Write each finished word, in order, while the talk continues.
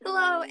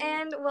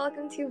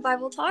Welcome to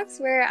Bible Talks,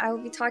 where I will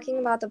be talking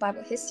about the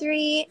Bible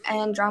history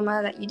and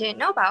drama that you didn't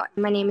know about.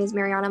 My name is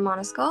Mariana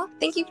Monoscal.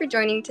 Thank you for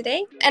joining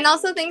today. And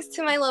also thanks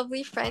to my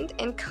lovely friend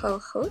and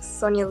co-host,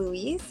 Sonia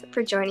Louise,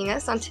 for joining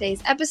us on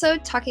today's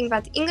episode, talking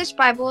about the English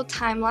Bible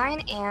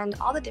timeline and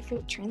all the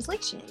different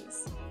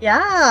translations.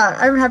 Yeah,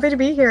 I'm happy to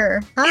be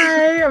here.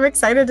 Hi, I'm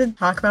excited to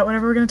talk about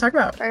whatever we're going to talk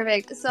about.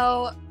 Perfect.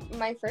 So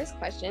my first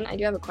question, I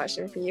do have a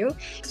question for you,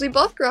 because we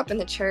both grew up in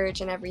the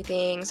church and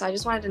everything, so I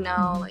just wanted to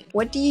know,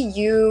 what do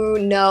you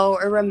know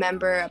or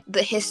remember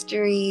the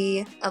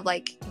history of,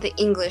 the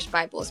English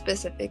Bible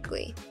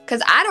specifically?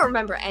 Because I don't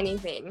remember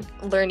anything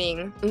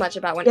learning much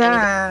about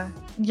Yeah,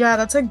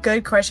 that's a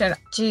good question.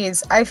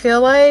 Jeez, I feel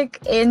like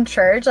in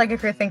church,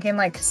 if you're thinking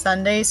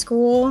Sunday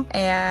school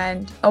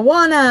and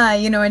Awana,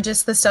 and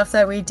just the stuff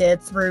that we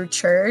did through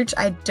church,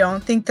 I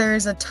don't think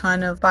there's a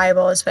ton of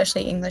Bible,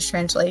 especially English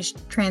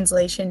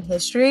translation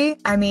history.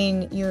 I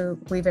mean,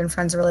 we've been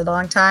friends a really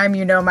long time.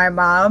 You know my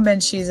mom,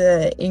 and she's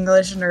an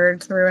English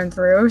nerd through and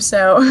through.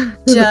 So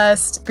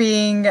just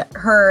being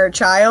her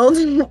child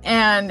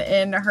and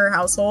in her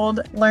household,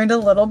 learned a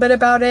little bit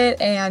about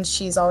it. And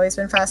she's always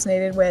been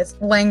fascinated with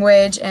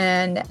language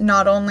and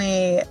not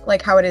only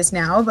how it is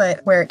now,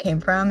 but where it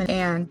came from.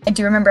 And I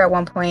do remember at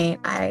one point,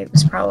 I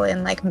was probably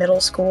in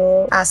middle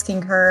school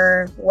asking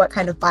her what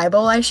kind of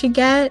Bible I should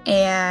get,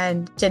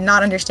 and did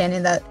not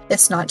understanding that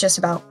it's not just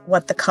about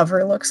what the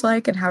cover looks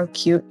like and how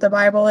cute the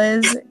Bible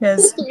is,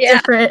 because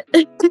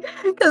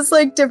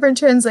different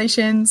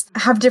translations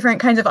have different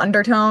kinds of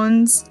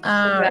undertones.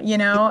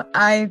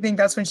 I think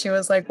that's when she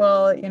was like,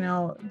 well,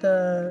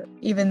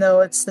 even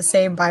though it's the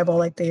same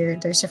Bible,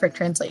 there's different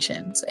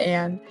translations,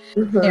 and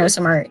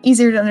some are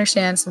easier to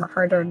understand, some are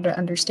harder to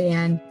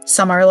understand,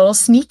 some are a little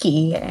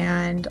sneaky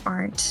and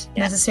aren't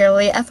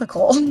necessarily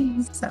ethical.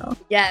 So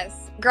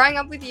yes, growing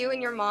up with you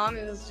and your mom,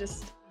 it was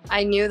just,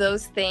 I knew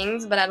those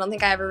things, but I don't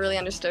think I ever really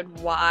understood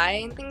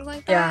why and things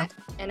like that.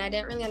 And I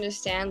didn't really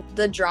understand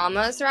the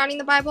drama surrounding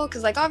the Bible,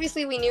 because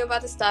obviously we knew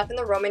about the stuff in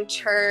the Roman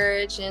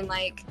Church and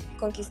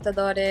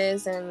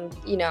conquistadores and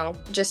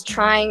just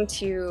trying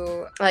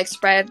to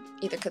spread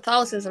either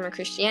Catholicism or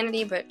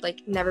Christianity, but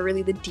never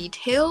really the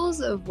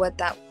details of what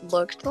that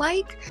looked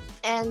like.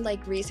 And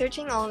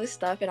researching all this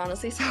stuff, it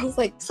honestly sounds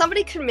like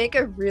somebody could make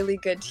a really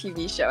good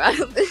TV show out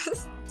of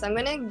this. So I'm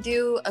gonna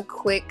do a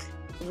quick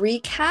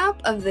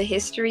recap of the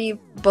history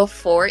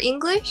before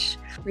English,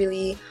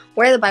 really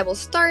where the Bible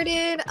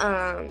started,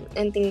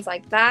 and things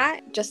like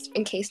that, just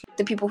in case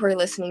the people who are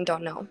listening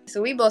don't know.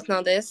 So we both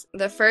know this.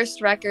 The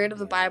first record of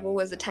the Bible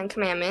was the Ten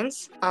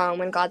Commandments,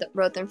 when God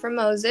wrote them for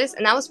Moses,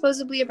 and that was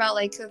supposedly about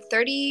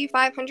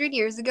 3,500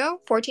 years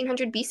ago,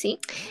 1400 BC.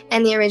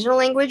 And the original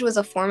language was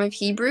a form of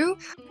Hebrew,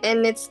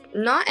 and it's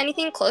not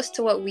anything close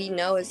to what we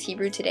know as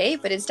Hebrew today,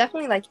 but it's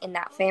definitely in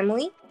that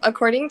family.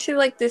 According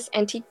to this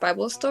antique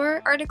Bible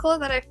store article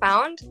that I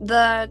found,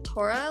 the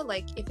Torah,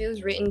 if it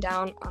was written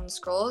down on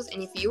scrolls,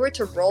 and if you were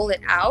to roll it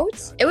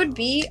out, it would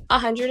be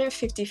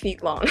 150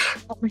 feet long.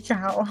 Oh my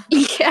God.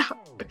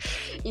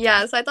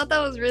 Yeah, so I thought that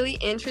was really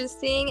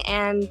interesting,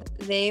 and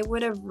they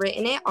would have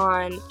written it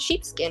on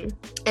sheepskin,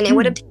 and it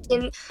would have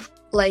taken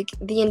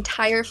the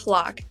entire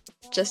flock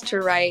just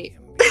to write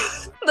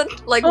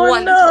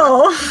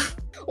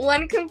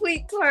one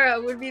complete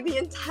Torah would be the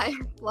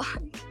entire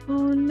flock.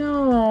 Oh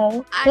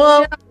no.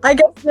 I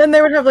guess then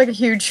they would have a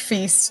huge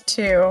feast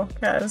too,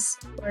 because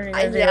what are you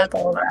gonna do with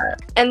all that?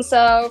 And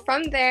so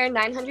from there,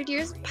 900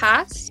 years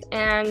passed,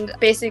 and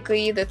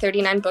basically the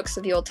 39 books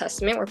of the Old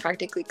Testament were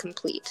practically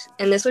complete.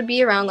 And this would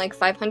be around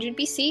 500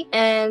 BC.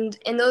 And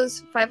in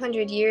those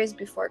 500 years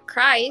before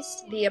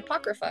Christ, the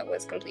Apocrypha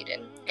was completed.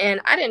 And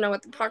I didn't know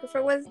what the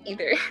Apocrypha was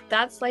either.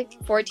 That's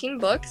 14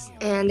 books,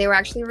 and they were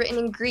actually written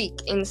in Greek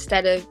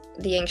instead of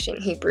the ancient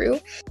Hebrew.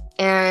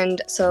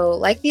 And so,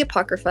 like the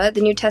Apocrypha,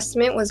 the New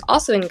Testament was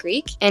also in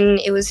Greek, and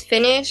it was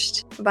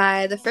finished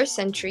by the 1st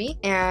century,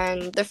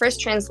 and the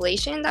first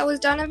translation that was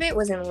done of it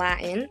was in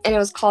Latin, and it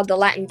was called the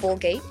Latin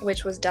Vulgate,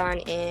 which was done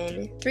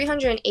in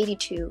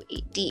 382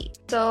 AD.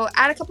 So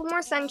add a couple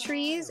more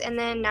centuries, and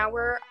then now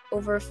we're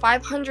over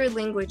 500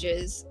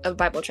 languages of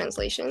Bible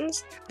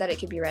translations that it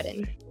could be read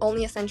in.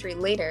 Only a century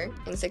later,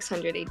 in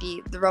 600 AD,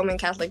 the Roman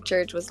Catholic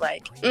Church was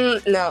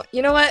no,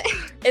 you know what?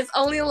 It's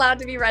only allowed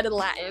to be read in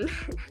Latin.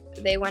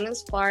 They went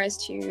as far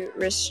as to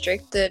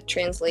restrict the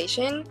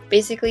translation.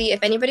 Basically,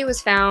 if anybody was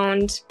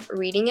found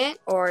reading it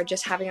or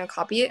just having a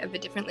copy of a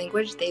different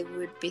language, they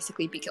would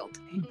basically be killed.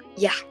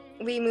 Yeah.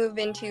 We move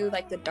into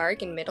the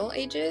Dark and Middle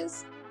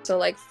Ages. So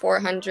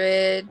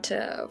 400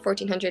 to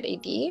 1400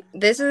 AD.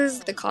 This is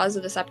the cause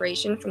of the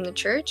separation from the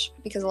church,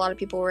 because a lot of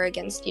people were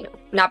against,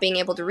 not being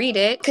able to read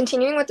it.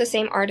 Continuing with the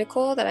same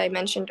article that I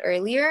mentioned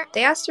earlier,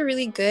 they asked a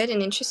really good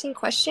and interesting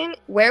question.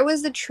 Where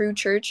was the true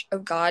church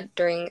of God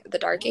during the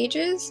Dark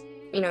Ages?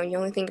 You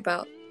only think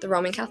about the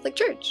Roman Catholic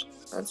Church.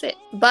 That's it.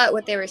 But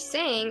what they were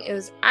saying, it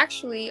was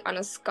actually on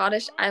a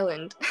Scottish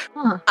island.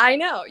 Huh. I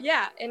know,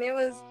 yeah. And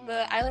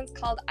the island's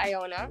called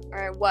Iona,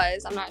 or it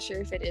was. I'm not sure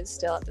if it is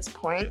still at this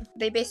point.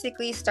 They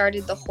basically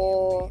started the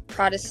whole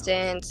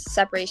Protestant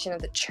separation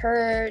of the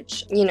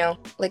church,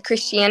 like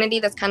Christianity,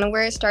 that's kind of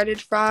where it started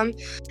from.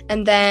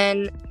 And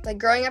then, like,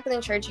 growing up in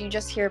the church, you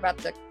just hear about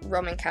the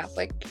Roman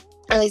Catholic.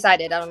 At least I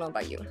did. I don't know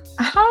about you.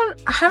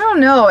 I don't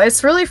know.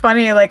 It's really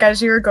funny. Like,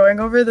 as you were going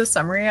over the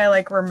summary, I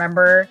like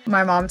remember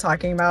my mom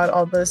talking about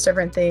all those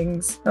different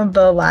things,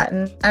 the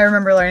Latin. I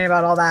remember learning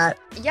about all that.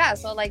 Yeah,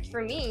 so like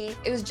for me,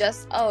 it was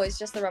just, it's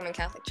just the Roman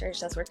Catholic Church.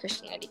 That's where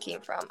Christianity came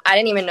from. I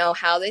didn't even know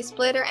how they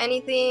split or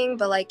anything,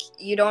 but like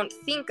you don't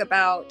think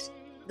about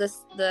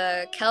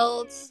the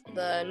Celts,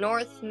 the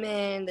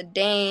Northmen, the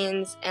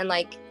Danes, and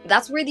like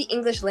that's where the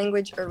English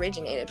language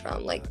originated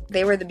from. Like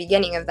they were the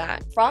beginning of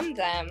that. From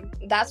them,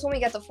 that's when we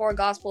get the 4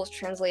 Gospels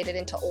translated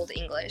into Old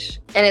English.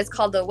 And it's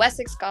called the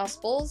Wessex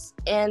Gospels,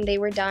 and they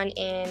were done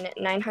in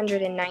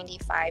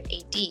 995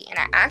 AD. And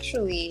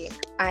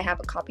I have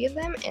a copy of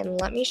them, and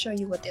let me show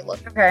you what they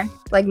look like. Okay.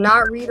 Like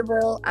not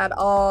readable at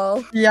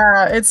all.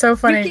 Yeah, it's so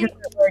funny because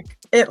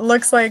it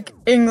looks like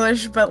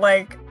English, but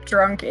like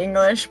drunk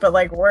English, but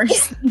like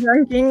worse than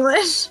drunk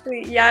English.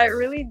 Yeah, it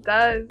really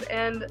does.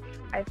 And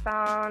I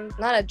found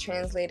not a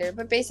translator,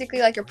 but basically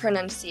like a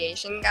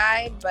pronunciation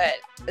guide. But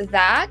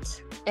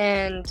that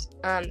and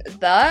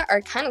the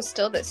are kind of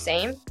still the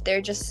same.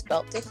 They're just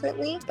spelt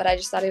differently. But I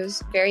just thought it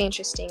was very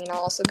interesting, and I'll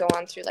also go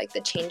on through like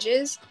the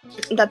changes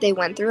that they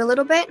went through a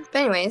little bit.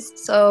 But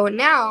anyways, so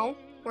now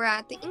we're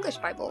at the English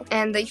Bible.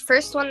 And the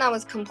first one that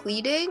was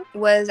completed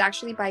was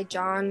actually by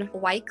John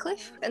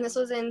Wycliffe, and this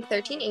was in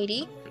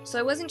 1380. So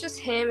it wasn't just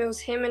him, it was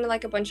him and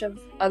like a bunch of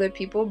other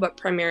people, but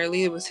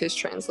primarily it was his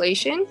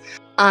translation.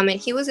 And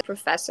he was a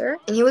professor,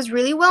 and he was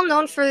really well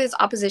known for his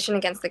opposition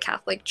against the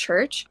Catholic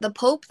Church. The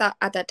Pope that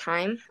at that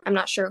time, I'm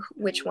not sure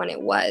which one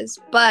it was,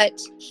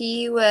 but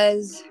he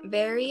was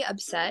very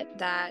upset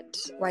that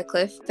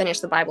Wycliffe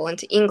finished the Bible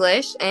into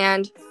English.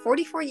 And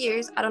 44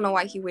 years, I don't know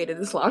why he waited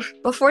this long,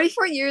 but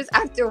 44 years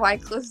after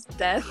Wycliffe's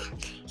death,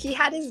 he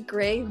had his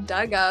grave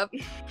dug up,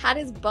 had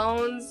his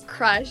bones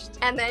crushed,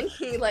 and then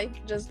he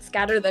like just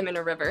scattered them in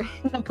a river.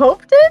 The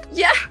Pope did?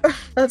 Yeah.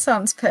 That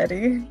sounds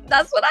petty.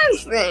 That's what I'm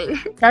saying.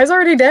 Guy's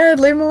already dead.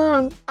 Leave him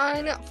alone.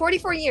 I know.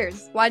 44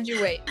 years. Why'd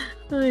you wait?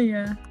 Oh,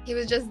 yeah. He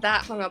was just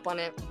that hung up on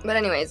it. But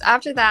anyways,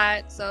 after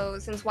that, so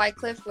since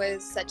Wycliffe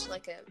was such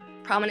like a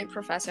prominent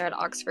professor at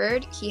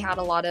Oxford, he had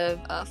a lot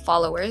of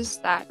followers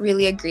that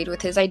really agreed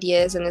with his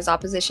ideas and his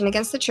opposition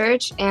against the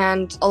church,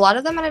 and a lot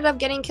of them ended up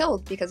getting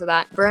killed because of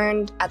that,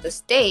 burned at the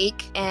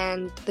stake.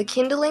 And the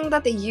kindling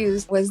that they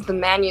used was the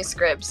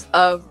manuscripts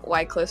of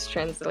Wycliffe's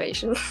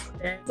translations.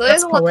 So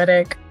that's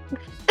poetic.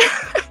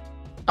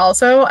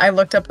 Also, I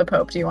looked up the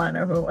Pope. Do you want to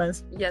know who it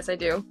was? Yes, I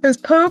do. It was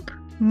Pope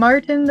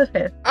Martin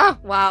V. Oh,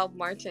 wow,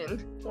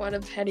 Martin. What a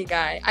petty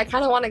guy. I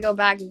kind of want to go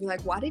back and be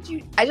like,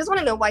 I just want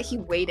to know why he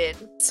waited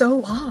so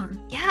long.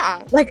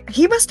 Yeah. Like,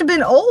 he must have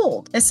been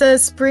old. It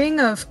says, spring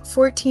of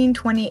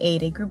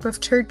 1428, a group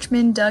of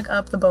churchmen dug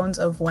up the bones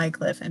of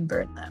Wycliffe and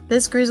burned them.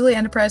 This grisly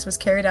enterprise was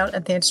carried out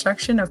at the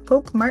instruction of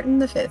Pope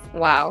Martin V.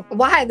 Wow.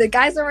 Why? The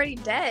guy's already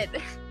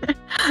dead.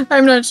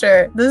 I'm not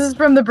sure. This is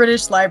from the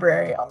British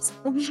Library also.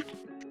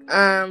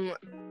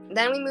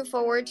 Then we move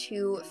forward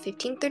to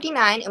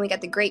 1539, and we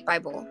get the Great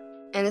Bible.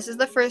 And this is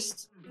the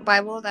first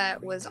Bible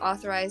that was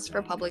authorized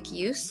for public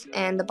use,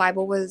 and the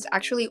Bible was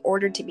actually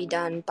ordered to be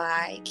done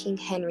by King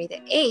Henry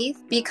VIII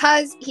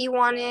because he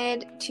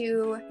wanted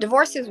to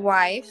divorce his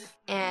wife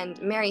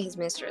and marry his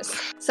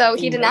mistress. So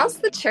he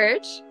denounced the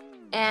church,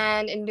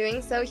 and in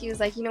doing so, he was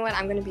like, you know what,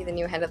 I'm going to be the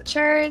new head of the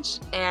church,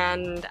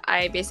 and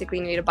I basically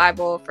need a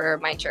Bible for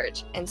my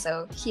church. And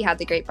so he had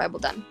the Great Bible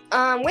done.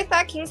 With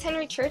that, King's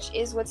Henry Church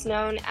is what's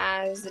known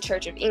as the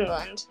Church of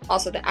England,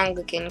 also the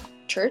Anglican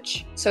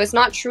Church. So it's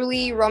not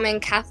truly Roman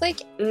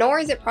Catholic, nor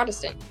is it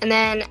Protestant. And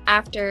then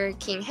after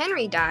King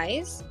Henry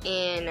dies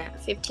in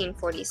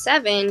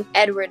 1547,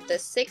 Edward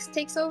VI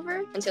takes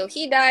over until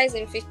he dies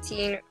in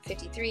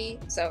 1553.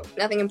 So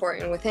nothing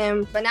important with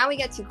him. But now we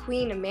get to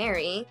Queen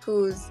Mary,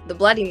 who's the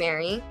Bloody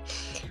Mary.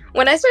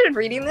 When I started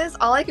reading this,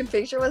 all I could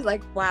picture was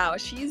like, wow,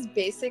 she's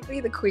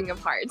basically the Queen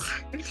of Hearts.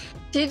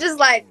 She just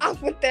like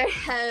off with their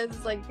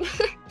heads, like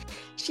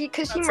she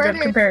That's murders. a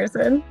good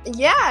comparison.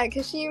 Yeah,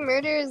 because she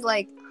murders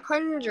like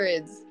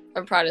hundreds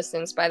of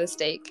Protestants by the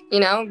stake,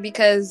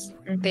 because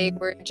they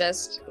were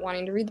just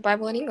wanting to read the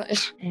Bible in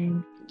English.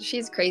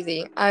 She's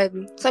crazy.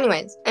 So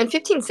anyways, in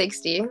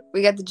 1560,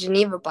 we got the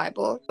Geneva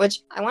Bible,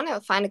 which I want to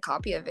find a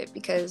copy of it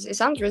because it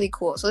sounds really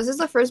cool. So this is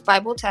the first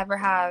Bible to ever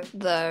have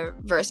the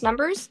verse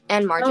numbers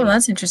and margin. Oh,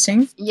 that's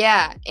interesting.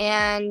 Yeah,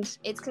 and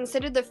it's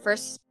considered the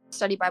first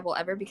study Bible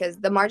ever because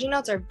the margin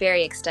notes are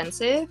very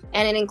extensive,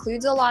 and it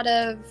includes a lot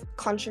of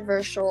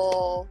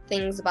controversial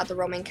things about the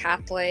Roman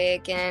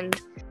Catholic and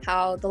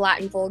how the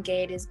Latin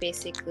Vulgate is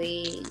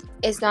basically,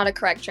 it's not a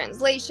correct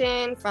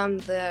translation from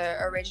the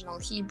original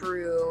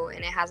Hebrew, and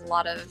it has a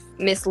lot of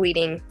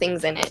misleading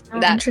things in it.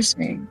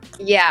 Interesting.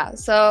 Yeah,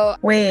 so...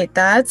 Wait,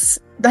 that's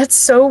That's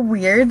so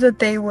weird that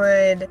they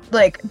would,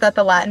 like, that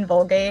the Latin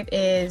Vulgate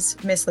is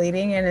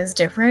misleading and is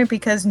different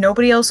because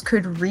nobody else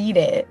could read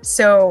it.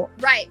 So,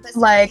 Right. But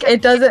like,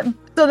 it doesn't,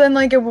 so then,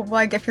 like,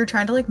 like, if you're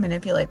trying to, like,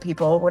 manipulate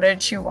people,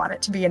 wouldn't you want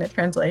it to be in a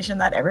translation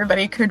that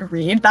everybody could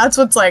read? That's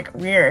what's, like,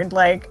 weird.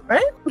 Like,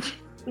 what?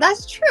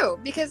 That's true,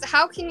 because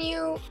how can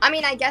you, I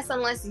mean, I guess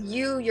unless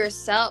you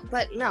yourself,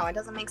 but no, it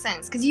doesn't make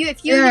sense. Because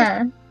if you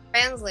Yeah.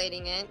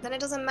 translating it, then it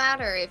doesn't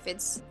matter if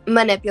it's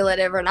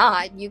manipulative or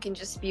not. You can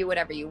just spew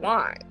whatever you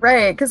want.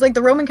 Right, because like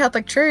the Roman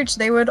Catholic Church,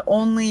 they would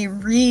only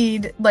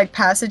read like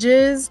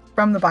passages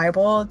from the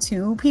Bible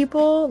to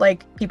people,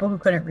 like people who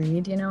couldn't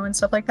read, you know, and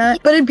stuff like that.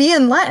 But it'd be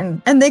in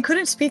Latin, and they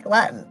couldn't speak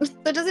Latin. So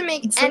it doesn't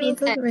make So any it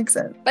doesn't sense. make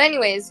sense. But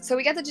anyways, so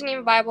we got the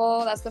Geneva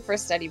Bible. That's the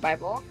first study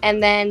Bible.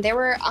 And then there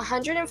were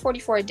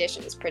 144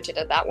 editions printed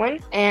of that one.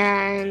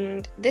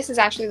 And this is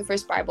actually the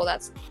first Bible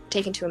that's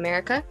taken to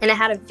America. And it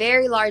had a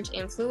very large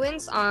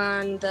influence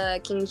on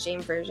the King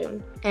James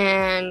Version.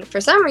 And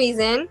for some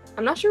reason,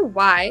 I'm not sure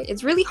why,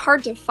 it's really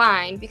hard to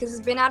find because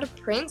it's been out of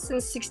print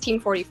since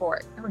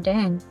 1644. Oh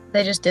dang.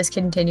 They just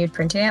discontinued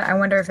printing it. I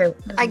wonder if it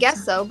I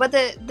guess so. But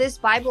this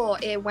Bible,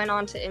 it went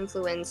on to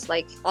influence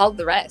like all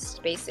the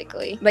rest,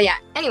 basically. But yeah,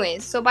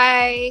 anyways, so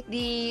by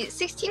the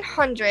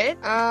 1600,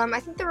 I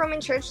think the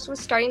Roman Church was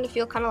starting to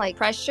feel kind of like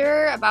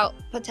pressure about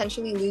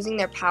potentially losing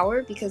their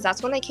power, because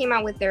that's when they came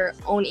out with their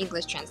own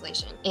English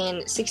translation in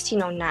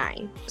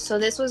 1609. So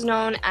this was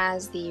known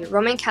as the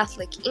Roman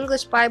Catholic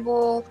English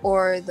Bible,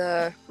 or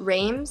the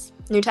Reims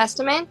New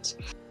Testament,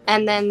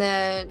 and then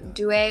the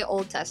Douay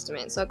Old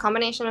Testament. So a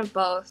combination of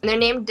both. And they're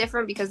named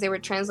different because they were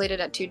translated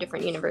at two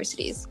different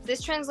universities.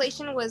 This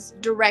translation was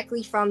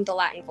directly from the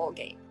Latin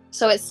Vulgate.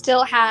 So it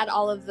still had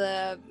all of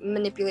the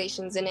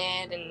manipulations in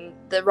it and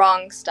the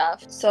wrong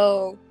stuff.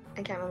 So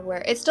I can't remember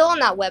where. It's still on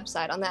that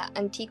website, on that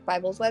Antique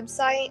Bibles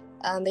website.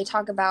 They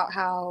talk about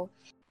how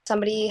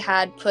somebody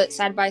had put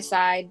side by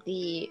side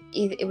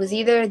it was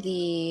either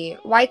the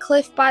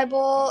Wycliffe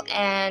Bible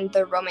and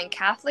the Roman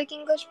Catholic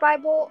English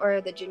Bible, or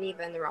the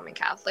Geneva and the Roman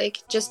Catholic,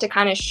 just to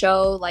kind of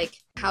show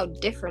like how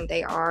different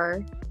they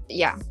are.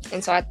 Yeah,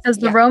 and so as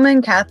the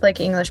Roman Catholic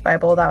English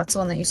Bible, that's the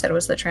one that you said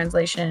was the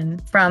translation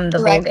from the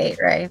Vulgate,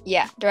 right?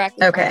 Yeah,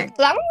 directly. Okay.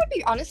 So that one would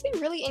be honestly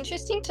really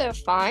interesting to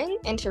find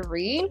and to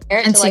read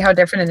and see how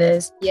different it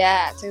is.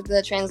 Yeah, to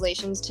the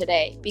translations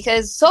today,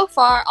 because so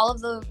far all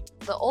of the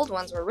old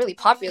ones were really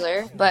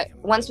popular, but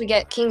once we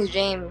get King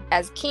James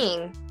as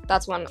king,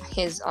 that's when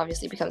his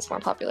obviously becomes more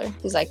popular.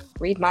 He's like,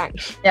 read mine.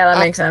 Yeah, that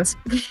makes sense.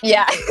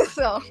 Yeah.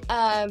 So,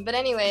 but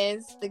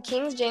anyways, the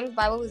King James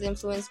Bible was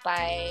influenced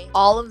by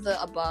all of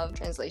the above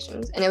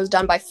translations, and it was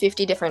done by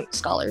 50 different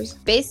scholars.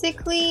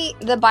 Basically,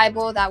 the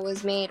Bible that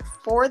was made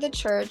for the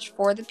church,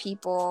 for the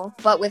people,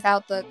 but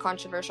without the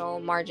controversial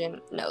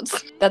margin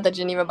notes that the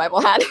Geneva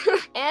Bible had.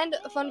 And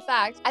fun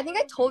fact, I think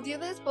I told you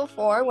this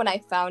before when I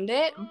found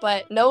it,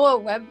 but Noah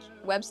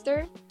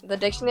Webster, the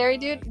dictionary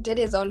dude, did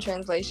his own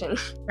translation.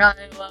 I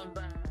love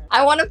that.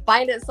 I want to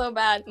find it so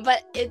bad,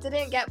 but it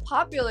didn't get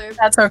popular.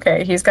 That's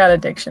okay. He's got a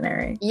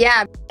dictionary.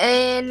 Yeah.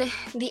 In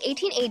the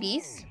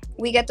 1880s,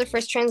 we get the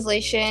first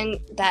translation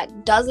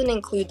that doesn't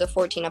include the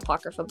 14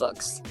 Apocrypha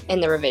books in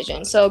the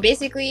revision. So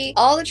basically,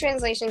 all the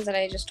translations that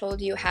I just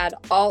told you had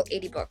all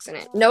 80 books in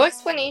it. No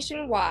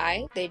explanation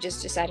why. They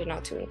just decided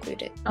not to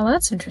include it. Oh,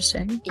 that's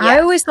interesting. Yeah. I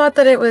always thought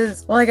that it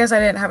was, well, I guess I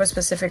didn't have a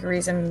specific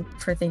reason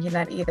for thinking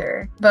that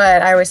either.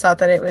 But I always thought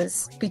that it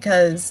was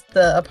because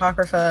the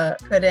Apocrypha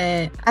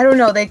couldn't, I don't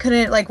know, they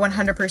couldn't like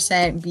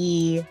 100%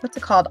 be, what's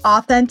it called,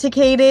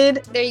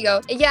 authenticated. There you go.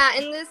 Yeah,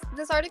 and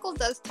this article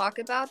does talk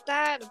about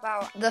that,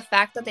 about the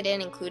fact that they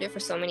didn't include it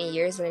for so many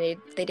years and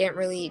they didn't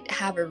really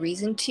have a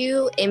reason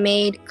to. It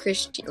made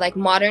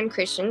modern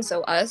Christians,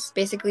 so us,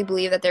 basically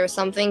believe that there was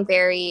something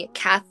very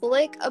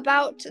Catholic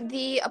about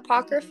the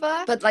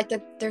Apocrypha, but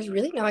there's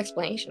really no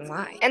explanation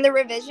why. And the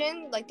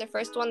revision, like the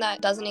first one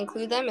that doesn't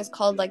include them, is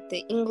called like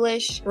the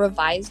English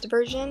Revised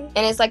Version,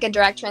 and it's like a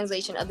direct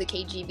translation of the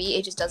KJV.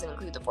 It just doesn't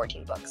include the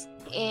 14 books.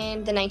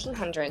 In the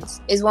 1900s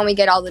is when we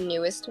get all the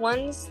newest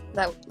ones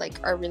that like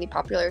are really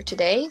popular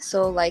today.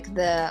 So like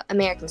the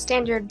American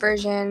Standard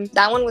Version,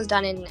 that one was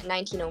done in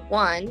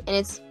 1901, and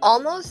it's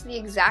almost the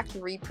exact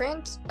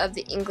reprint of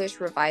the English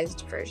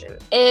Revised Version.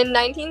 In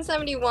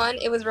 1971,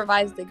 it was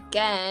revised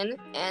again,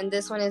 and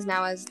this one is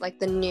now as like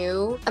the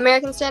new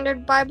American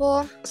Standard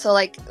Bible. So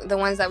like the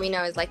ones that we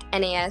know is like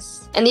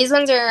NAS, and these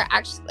ones are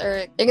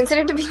they're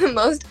considered to be the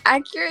most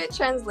accurate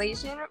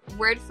translation,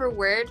 word for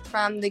word,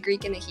 from the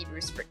Greek and the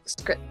Hebrew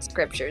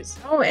scriptures.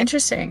 Oh,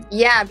 interesting.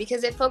 Yeah,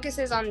 because it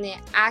focuses on the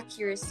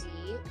accuracy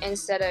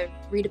instead of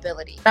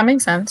readability. That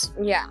makes sense.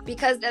 Yeah,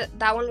 because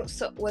that one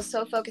was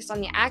so focused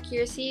on the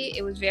accuracy,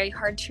 it was very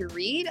hard to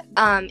read.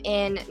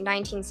 In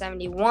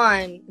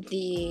 1971,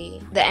 the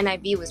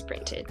NIV was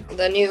printed,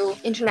 the new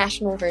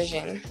international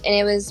version, and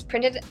it was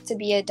printed to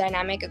be a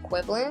dynamic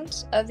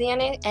equivalent of the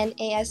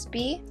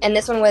NASB, and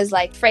this one was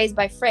like phrase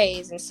by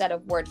phrase instead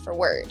of word for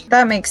word.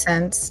 That makes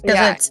sense,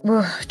 because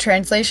Yeah.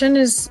 Translation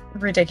is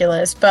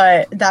ridiculous,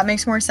 but that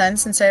makes more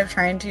sense instead of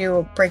trying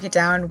to break it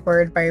down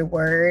word by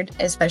word,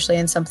 especially especially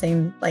in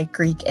something like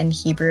Greek and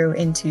Hebrew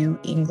into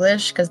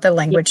English, because the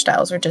language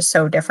styles are just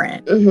so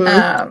different.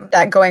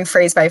 That going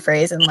phrase by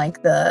phrase and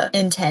like the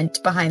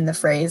intent behind the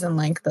phrase and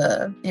like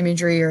the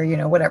imagery or, you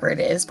know, whatever it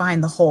is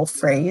behind the whole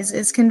phrase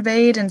is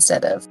conveyed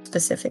instead of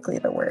specifically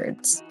the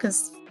words.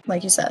 Because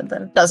like you said,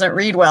 that doesn't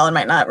read well and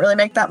might not really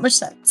make that much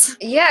sense.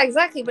 Yeah,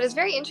 exactly. But it's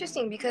very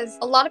interesting because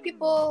a lot of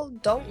people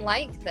don't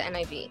like the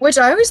NIV. Which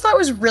I always thought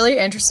was really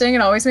interesting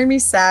and always made me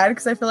sad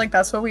because I feel like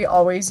that's what we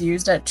always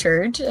used at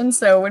church. And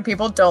so when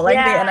people don't like the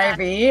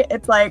NIV,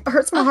 it's like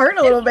hurts my heart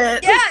a little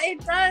bit. Yeah,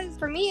 it does.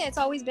 For me, it's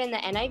always been the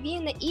NIV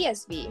and the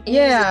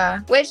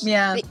ESV. Which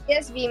the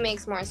ESV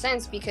makes more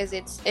sense because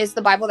it's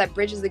the Bible that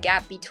bridges the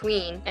gap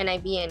between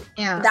NIV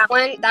and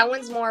that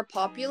one's more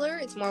popular.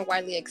 It's more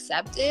widely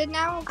accepted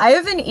now. I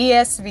have an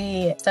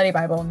ESV study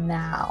Bible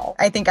now.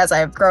 I think as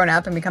I've grown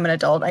up and become an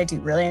adult, I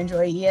do really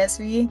enjoy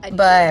ESV.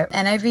 But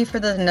NIV for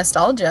the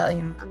nostalgia.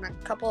 You know. On a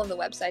couple of the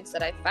websites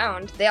that I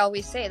found, they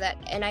always say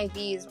that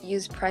NIV is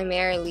used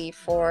primarily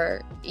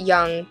for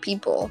young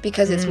people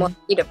because it's more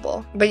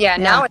readable. But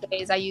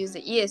nowadays I use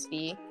the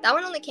ESV. That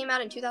one only came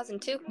out in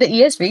 2002. The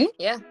ESV?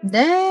 Yeah.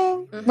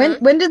 Dang.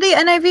 When did the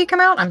NIV come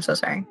out? I'm so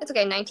sorry. It's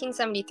okay,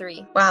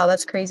 1973. Wow,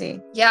 that's crazy.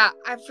 Yeah,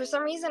 for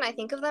some reason I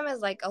think of them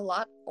as like a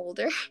lot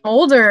older.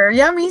 Older?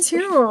 Yeah, me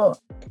too.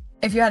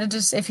 If you had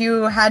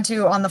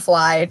to on the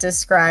fly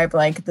describe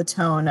like the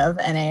tone of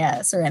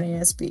NAS or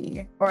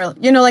NASB or,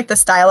 you know, like the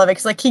style of it,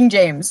 because like King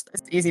James,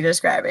 it's easy to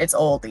describe. It's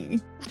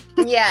oldie.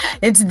 Yeah.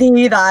 It's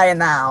thee, thy,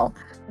 and thou.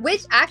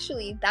 Which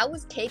actually, that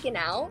was taken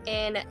out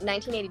in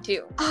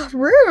 1982. Oh,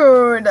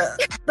 rude.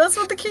 That's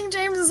what the King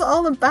James is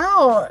all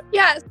about.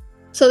 Yeah.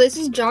 So this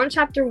is John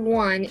chapter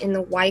 1 in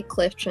the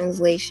Wycliffe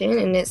translation,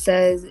 and it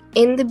says,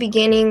 "In the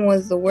beginning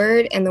was the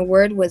Word, and the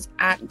Word was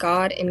at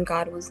God, and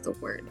God was the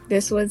Word."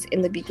 This was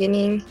in the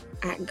beginning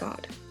at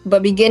God.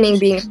 But beginning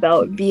being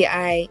spelled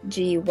BIGYNNYNG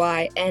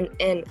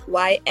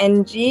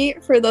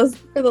for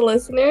the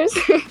listeners.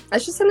 I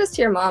should send this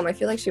to your mom. I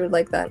feel like she would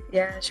like that.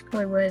 Yeah, she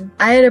probably would.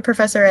 I had a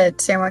professor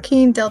at San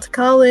Joaquin Delta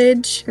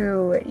College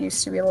who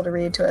used to be able to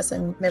read to us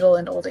in Middle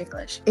and Old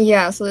English.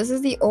 Yeah, so this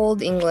is the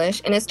Old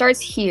English, and it starts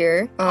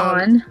here.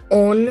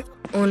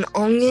 On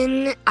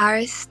ongen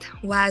arst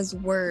was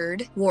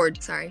word,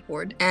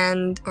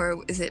 and,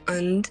 or is it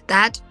und?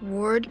 That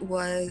word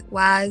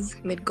was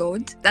mit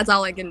God. That's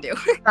all I can do.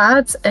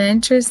 That's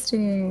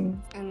interesting.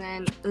 And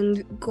then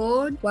und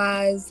God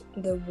was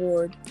the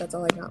word. That's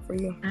all I got for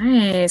you.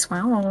 Nice.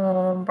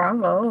 Wow.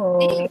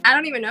 Bravo. I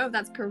don't even know if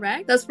that's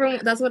correct. That's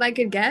what I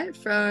could get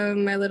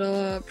from my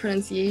little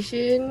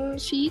pronunciation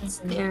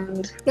sheets,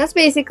 and that's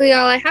basically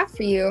all I have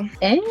for you.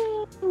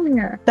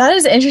 That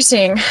is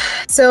interesting.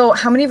 So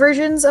how many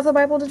versions of the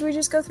Bible did we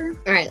just go through?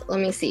 All right, let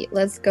me see.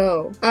 Let's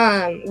go.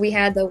 We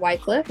had the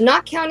Wycliffe,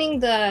 not counting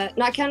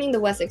the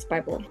Wessex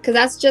Bible, because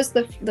that's just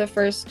the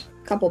first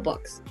couple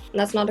books.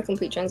 That's not a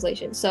complete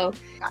translation. So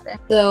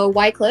the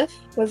Wycliffe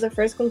was the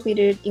first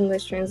completed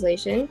English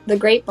translation, the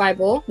Great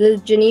Bible, the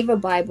Geneva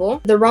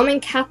Bible, the Roman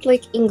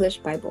Catholic English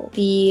Bible,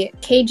 the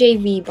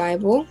KJV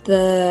Bible,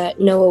 the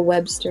Noah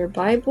Webster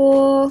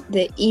Bible,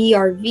 the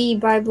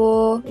ERV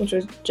Bible, which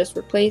was just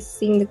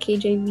replacing the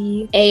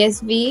KJV,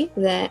 ASV,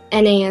 the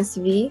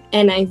NASV,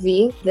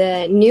 NIV,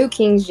 the New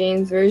King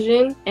James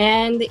Version,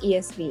 and the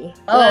ESV.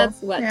 So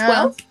that's what,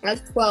 12?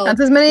 That's 12.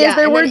 That's as many as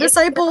there were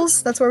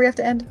disciples. That's where we have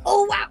to end.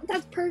 Oh, wow,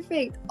 that's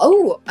perfect.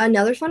 Oh,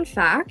 another fun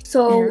fact.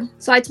 So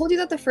I told you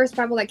that the first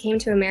Bible that came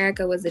to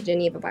America was the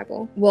Geneva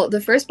Bible. Well, the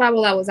first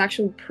Bible that was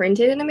actually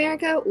printed in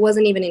America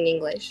wasn't even in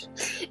English.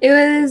 It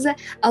was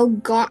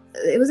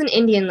an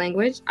Indian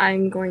language.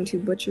 I'm going to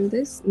butcher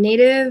this.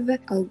 Native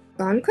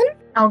Algonquin?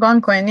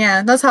 Algonquin,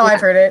 yeah. That's how I've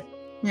heard it.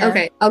 Yeah.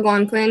 Okay,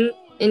 Algonquin.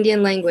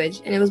 Indian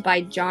language, and it was by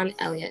John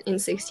Eliot in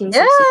 1660.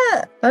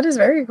 Yeah, that is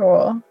very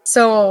cool.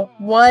 So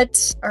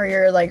what are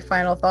your like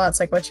final thoughts?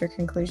 Like, what's your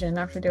conclusion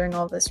after doing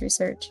all this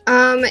research?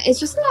 It's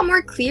just a lot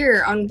more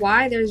clear on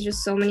why there's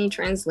just so many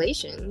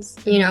translations.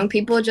 You know,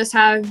 people just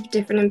have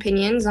different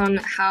opinions on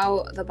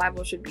how the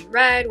Bible should be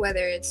read,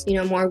 whether it's, you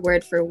know, more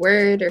word for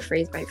word or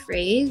phrase by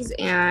phrase,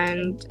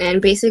 and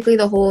basically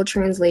the whole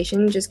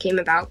translation just came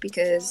about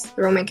because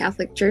the Roman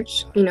Catholic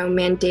Church, you know,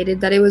 mandated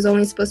that it was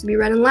only supposed to be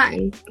read in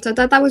Latin. So I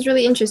thought that was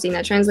really interesting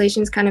that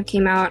translations kind of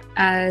came out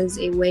as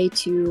a way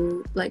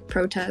to like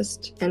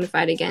protest and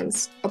fight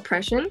against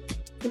oppression,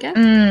 I guess.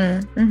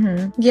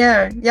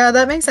 Yeah,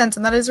 that makes sense.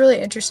 And that is really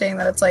interesting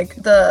that it's like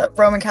the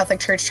Roman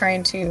Catholic Church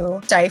trying to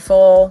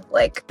stifle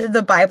like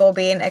the Bible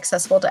being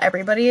accessible to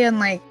everybody and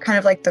like kind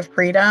of like the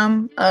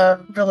freedom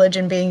of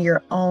religion being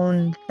your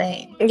own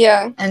thing.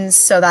 Yeah. And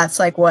so that's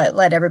like what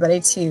led everybody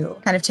to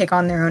kind of take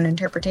on their own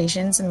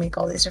interpretations and make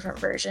all these different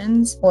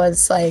versions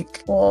was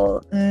like,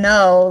 well,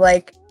 no,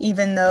 like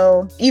even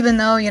though,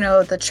 you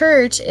know, the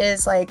church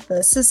is like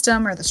the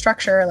system or the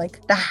structure,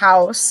 like the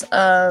house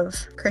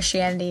of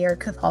Christianity or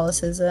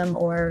Catholicism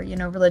or, you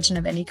know, religion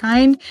of any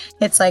kind,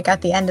 it's like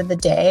at the end of the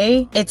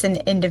day, it's an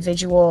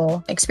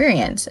individual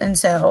experience. And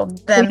so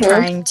them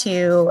trying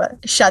to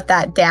shut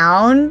that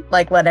down,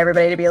 like let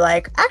everybody to be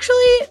like,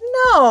 actually,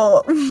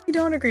 no, we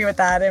don't agree with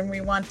that. And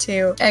we want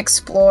to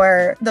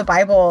explore the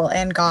Bible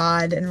and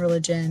God and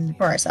religion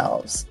for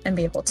ourselves and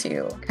be able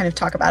to kind of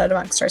talk about it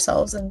amongst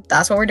ourselves. And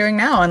that's what we're doing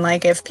now. And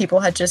like, if people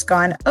had just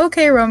gone,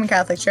 okay, Roman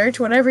Catholic Church,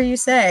 whatever you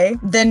say,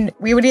 then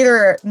we would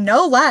either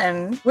know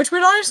Latin, which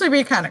would honestly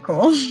be kind of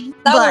cool.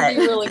 That would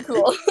be really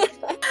cool.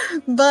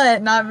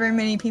 But not very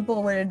many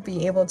people would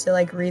be able to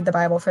like read the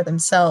Bible for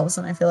themselves.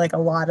 And I feel like a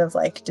lot of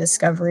like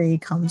discovery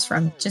comes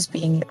from just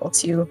being able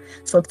to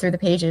flip through the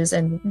pages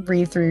and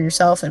read through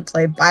yourself and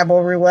play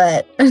Bible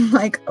roulette and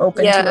like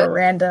open to a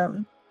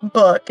random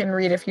book and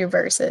read a few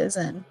verses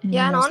and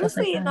and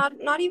honestly like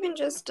not even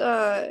just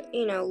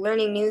you know,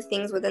 learning new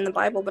things within the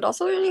Bible, but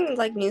also learning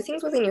like new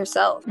things within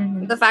yourself.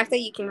 The fact that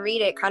you can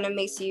read it kind of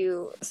makes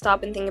you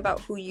stop and think about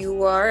who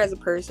you are as a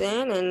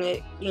person, and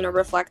it, you know,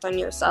 reflect on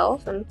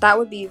yourself. And that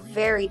would be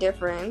very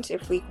different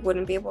if we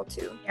wouldn't be able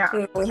to.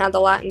 We had the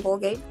Latin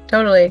Vulgate.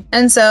 Totally.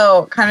 And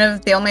so kind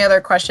of the only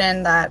other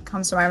question that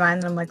comes to my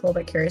mind that I'm like a little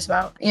bit curious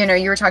about, you know,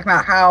 you were talking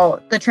about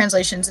how the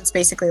translations, it's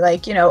basically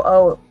like, you know,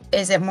 oh,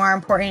 is it more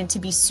important to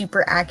be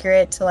super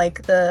accurate to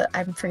like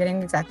I'm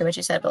forgetting exactly what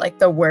you said, but like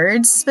the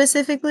words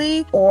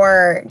specifically,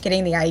 or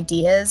getting the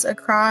ideas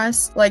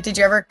across? Like, did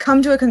you ever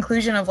come to a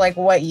conclusion of like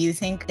what you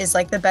think is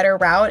like the better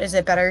route? Is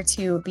it better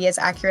to be as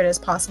accurate as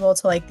possible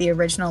to like the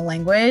original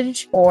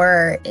language,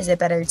 or is it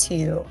better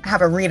to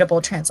have a readable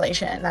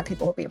translation that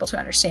people will be able to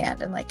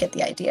understand and like get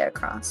the idea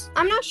across?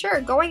 I'm not sure.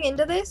 Going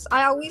into this,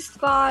 I always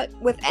thought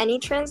with any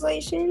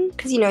translation,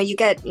 because, you know, you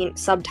get, you know,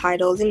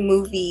 subtitles in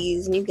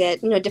movies, and you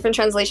get, you know, different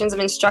translations of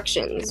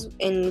instructions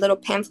in little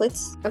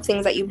pamphlets of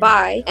things that you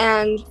buy.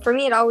 And for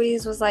me, it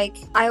always was like,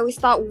 I always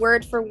thought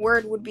word for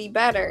word would be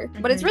better,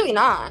 but it's really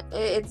not.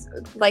 It's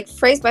like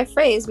phrase by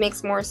phrase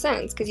makes more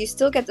sense, because you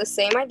still get the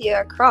same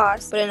idea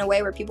across, but in a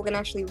way where people can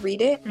actually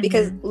read it,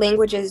 because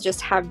languages just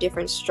have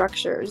different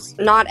structures.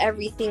 Not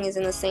everything is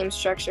in the same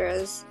structure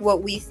as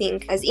what we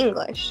think as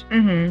English.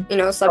 You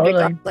know,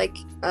 subject, like,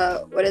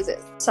 what is it?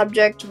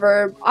 Subject,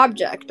 verb,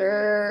 object,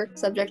 or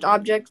subject,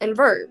 object, and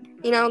verb.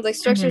 You know, like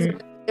structures are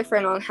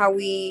different on how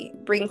we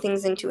bring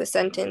things into a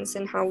sentence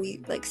and how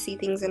we like see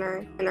things in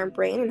our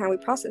brain and how we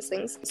process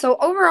things. So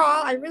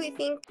overall, I really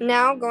think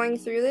now going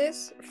through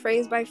this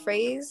phrase by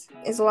phrase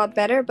is a lot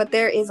better, but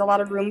there is a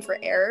lot of room for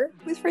error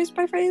with phrase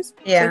by phrase.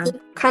 So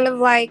kind of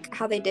like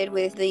how they did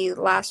with the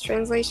last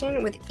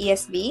translation with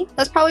ESV.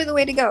 That's probably the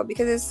way to go,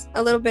 because it's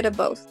a little bit of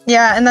both.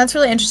 Yeah, and that's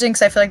really interesting,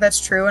 because I feel like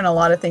that's true in a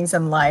lot of things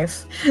in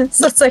life.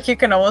 So it's like you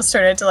can almost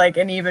turn it to like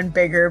an even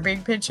bigger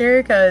big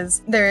picture,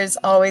 because there's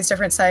always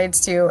different sides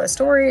to a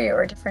story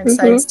or different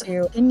sides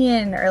to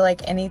opinion or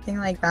like anything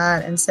like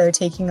that. And so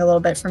taking a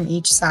little bit from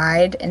each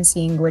side and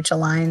seeing which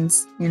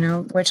aligns, you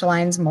know, which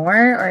aligns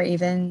more, or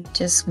even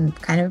just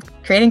kind of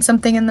creating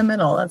something in the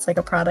middle that's like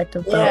a product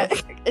of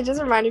both. It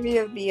just reminded me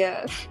of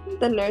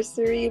the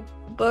nursery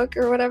book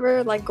or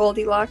whatever, like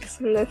Goldilocks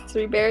and the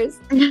Three Bears.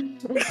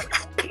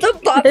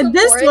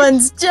 This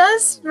one's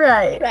just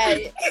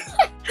right.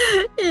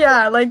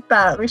 Yeah, like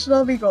that. We should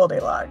all be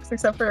Goldilocks,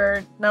 except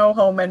for no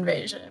home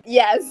invasion.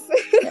 Yes.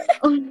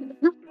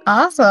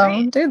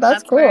 Awesome. Dude,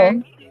 that's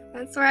cool.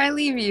 That's where I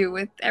leave you,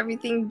 with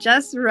everything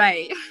just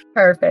right.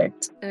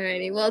 Perfect.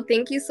 Alrighty, well,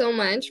 thank you so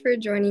much for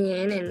joining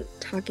in and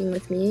talking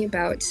with me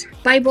about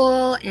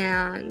Bible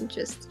and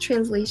just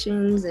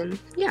translations and,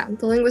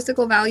 the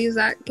linguistical values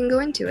that can go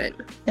into it.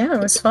 Yeah,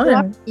 it was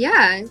fun.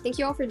 Yeah, thank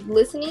you all for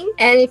listening.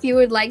 And if you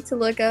would like to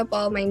look up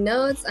all my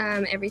notes,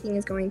 everything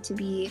is going to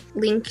be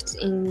linked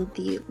in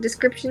the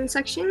description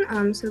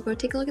section, so go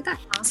take a look at that.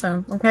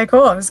 Awesome. Okay,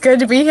 cool. It was good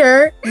to be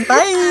here.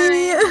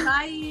 Bye.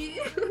 Bye.